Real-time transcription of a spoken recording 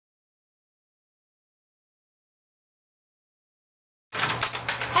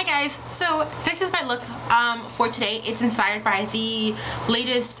Hi guys, so this is my look for today. It's inspired by the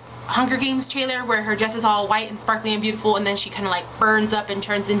latest Hunger Games trailer where her dress is all white and sparkly and beautiful, and then she kind of like burns up and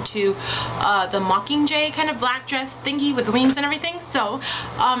turns into the mockingjay kind of black dress thingy with the wings and everything. So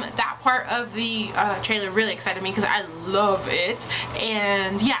that part of the trailer really excited me because I love it.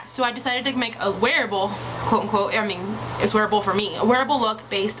 And yeah, so I decided to make a wearable, quote unquote, I mean it's wearable for me, a wearable look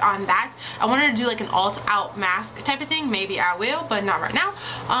based on that. I wanted to do like an alt out mask type of thing. Maybe I will, but not right now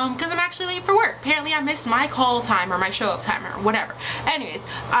because I'm actually late for work. Apparently I missed my call time or my show up time or whatever. Anyways,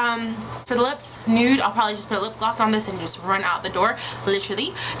 for the lips, nude. I'll probably just put a lip gloss on this and just run out the door,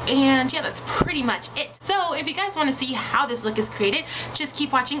 literally. And yeah, that's pretty much it. So if you guys want to see how this look is created, just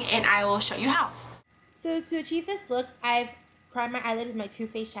keep watching and I will show you how. So to achieve this look, I've primed my eyelid with my Too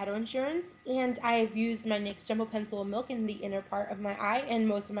Faced Shadow Insurance, and I've used my NYX Jumbo Pencil Milk in the inner part of my eye and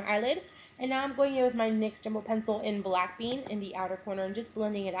most of my eyelid. And now I'm going in with my NYX Jumbo Pencil in Black Bean in the outer corner and just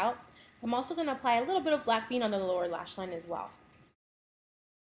blending it out. I'm also going to apply a little bit of Black Bean on the lower lash line as well.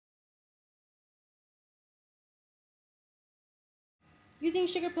 Using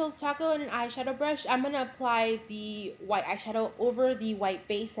Sugar Pills Taco and an eyeshadow brush, I'm going to apply the white eyeshadow over the white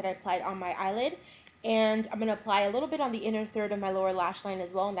base that I applied on my eyelid. And I'm going to apply a little bit on the inner third of my lower lash line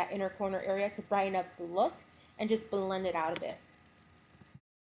as well, in that inner corner area, to brighten up the look and just blend it out a bit.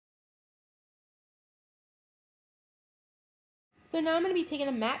 So now I'm going to be taking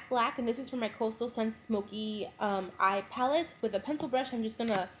a matte black, and this is from my Coastal Sun Smoky eye palette. With a pencil brush, I'm just going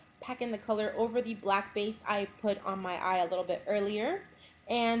to pack in the color over the black base I put on my eye a little bit earlier.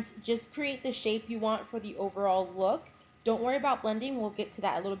 And just create the shape you want for the overall look. Don't worry about blending, we'll get to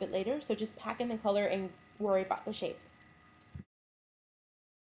that a little bit later. So just pack in the color and worry about the shape.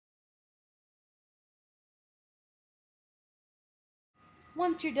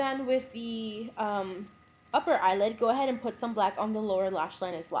 Once you're done with the upper eyelid, go ahead and put some black on the lower lash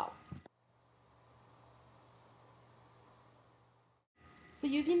line as well. So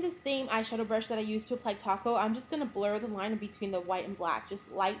using the same eyeshadow brush that I used to apply Taco, I'm just going to blur the line between the white and black.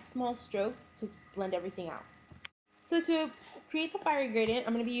 Just light, small strokes to blend everything out. So to create the fiery gradient,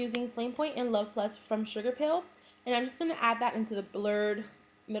 I'm going to be using Flame Point and Love Plus from Sugar Pill. And I'm just going to add that into the blurred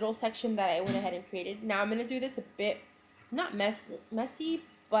middle section that I went ahead and created. Now I'm going to do this a bit, not messy,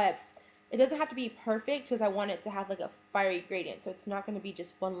 but it doesn't have to be perfect because I want it to have like a fiery gradient. So it's not going to be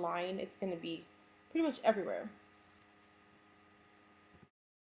just one line. It's going to be pretty much everywhere.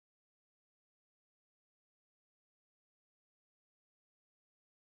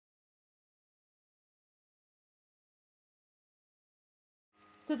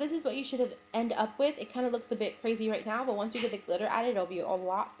 So this is what you should end up with. It kind of looks a bit crazy right now, but once you get the glitter added, it'll be a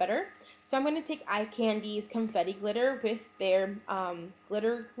lot better. So I'm going to take Eye Candy's Confetti Glitter with their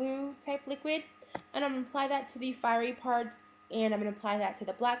glitter glue type liquid, and I'm going to apply that to the fiery parts, and I'm going to apply that to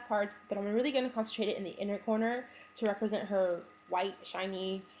the black parts, but I'm really going to concentrate it in the inner corner to represent her white,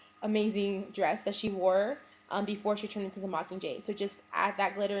 shiny, amazing dress that she wore before she turned into the Mockingjay. So just add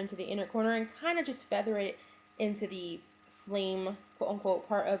that glitter into the inner corner and kind of just feather it into the flame, quote-unquote,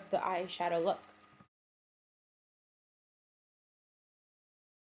 part of the eyeshadow look.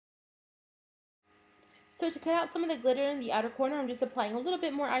 So to cut out some of the glitter in the outer corner, I'm just applying a little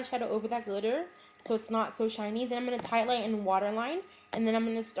bit more eyeshadow over that glitter so it's not so shiny. Then I'm going to highlight and waterline, and then I'm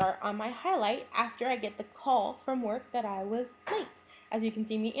going to start on my highlight after I get the call from work that I was late. As you can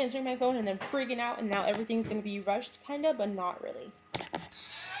see, me answering my phone and then freaking out, and now everything's going to be rushed, kind of, but not really.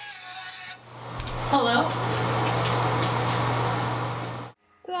 Hello?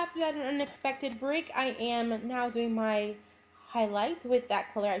 So after that unexpected break, I am now doing my highlight with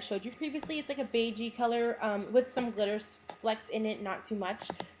that color I showed you previously. It's like a beigey color with some glitter flecks in it, not too much,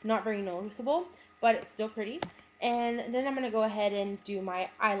 not very noticeable, but it's still pretty. And then I'm going to go ahead and do my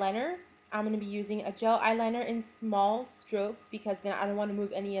eyeliner. I'm going to be using a gel eyeliner in small strokes because then I don't want to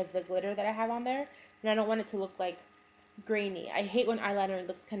move any of the glitter that I have on there, and I don't want it to look like grainy. I hate when eyeliner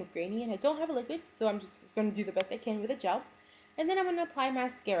looks kind of grainy, and I don't have a liquid, so I'm just going to do the best I can with a gel. And then I'm going to apply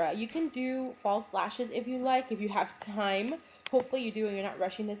mascara. You can do false lashes if you like, if you have time. Hopefully you do and you're not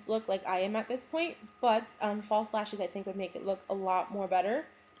rushing this look like I am at this point. But false lashes I think would make it look a lot more better.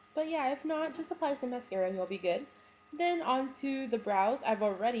 But yeah, if not, just apply some mascara and you'll be good. Then onto the brows. I've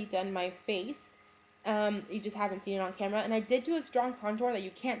already done my face. You just haven't seen it on camera. And I did do a strong contour that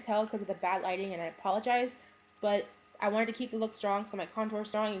you can't tell because of the bad lighting, and I apologize. But I wanted to keep the look strong, so my contour is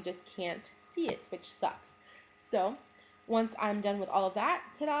strong. You just can't see it, which sucks. So once I'm done with all of that,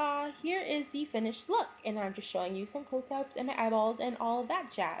 ta-da, here is the finished look. And I'm just showing you some close-ups and my eyeballs and all of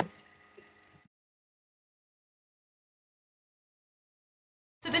that jazz.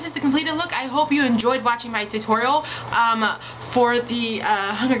 So this is the completed look. I hope you enjoyed watching my tutorial for the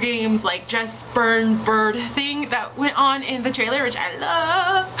Hunger Games like dress burn bird thing that went on in the trailer, which I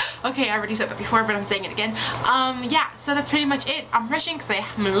love. Okay, I already said that before, but I'm saying it again. Yeah, so that's pretty much it. I'm rushing because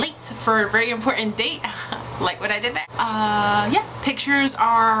I'm late for a very important date. Like what I did there. Yeah, pictures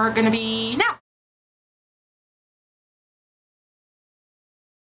are gonna be now.